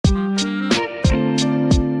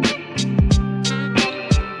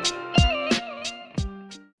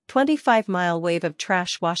25-mile wave of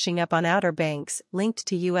trash washing up on Outer Banks linked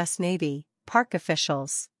to U.S. Navy, park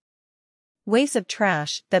officials. Waves of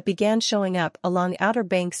trash that began showing up along Outer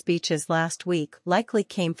Banks beaches last week likely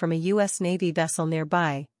came from a U.S. Navy vessel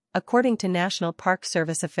nearby, according to National Park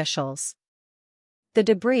Service officials. The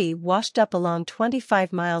debris washed up along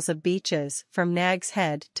 25 miles of beaches from Nags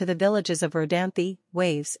Head to the villages of Rodanthe,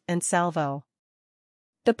 Waves, and Salvo.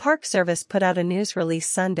 The Park Service put out a news release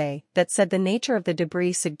Sunday that said the nature of the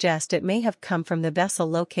debris suggests it may have come from the vessel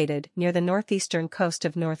located near the northeastern coast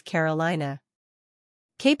of North Carolina.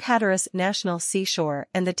 Cape Hatteras National Seashore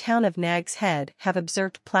and the town of Nags Head have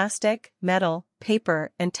observed plastic, metal,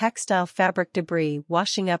 paper, and textile fabric debris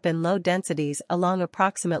washing up in low densities along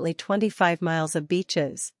approximately 25 miles of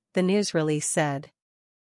beaches, the news release said.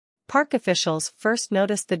 Park officials first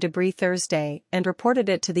noticed the debris Thursday and reported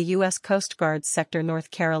it to the U.S. Coast Guard's Sector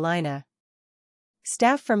North Carolina.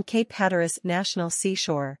 Staff from Cape Hatteras National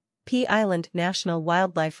Seashore, Pea Island National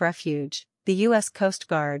Wildlife Refuge, the U.S. Coast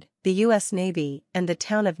Guard, the U.S. Navy, and the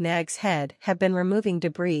town of Nags Head have been removing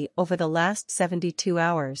debris over the last 72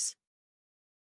 hours.